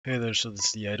Hey there, so this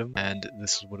is the item, and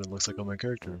this is what it looks like on my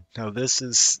character. Now this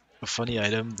is a funny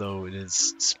item, though it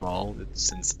is small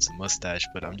since it's a mustache,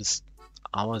 but I'm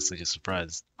honestly just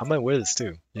surprised. I might wear this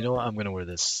too. You know what? I'm gonna wear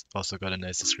this. Also got a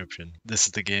nice description. This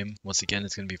is the game. Once again,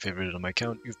 it's gonna be favorited on my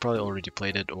account. You've probably already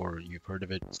played it or you've heard of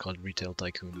it. It's called Retail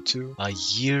Tycoon 2. A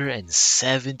year and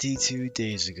 72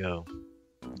 days ago.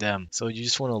 Damn. So you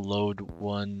just want to load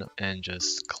one and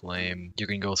just claim. You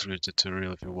can go through the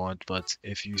tutorial if you want, but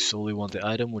if you solely want the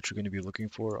item, what you're going to be looking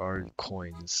for are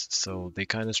coins. So they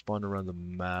kind of spawn around the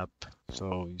map.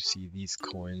 So you see these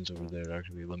coins over there.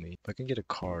 Actually, if I can get a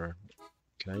car.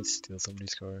 Can I steal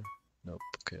somebody's car? Nope.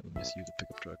 Okay, let me just use the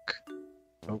pickup truck.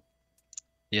 Oh,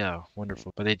 yeah,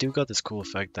 wonderful. But they do got this cool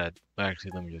effect that,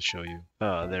 actually, let me just show you.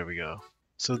 Ah, there we go.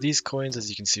 So these coins, as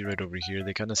you can see right over here,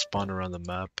 they kind of spawn around the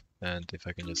map. And if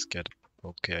I can just get,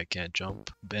 okay, I can't jump.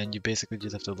 And you basically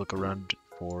just have to look around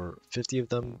for 50 of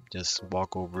them, just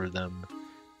walk over them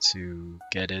to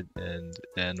get it. And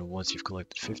then once you've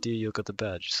collected 50, you'll get the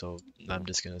badge. So I'm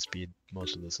just gonna speed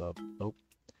most of this up. Oh,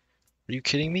 are you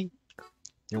kidding me?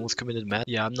 You almost committed mad.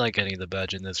 Yeah, I'm not getting the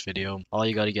badge in this video. All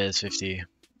you gotta get is 50.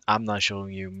 I'm not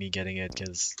showing you me getting it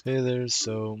because hey there.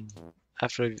 So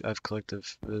after I've collected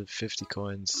 50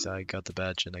 coins, I got the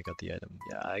badge and I got the item.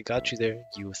 Yeah, I got you there.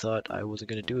 You thought I wasn't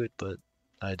gonna do it, but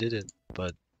I did it.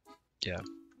 But yeah,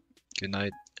 good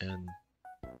night and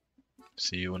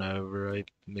see you whenever I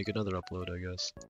make another upload, I guess.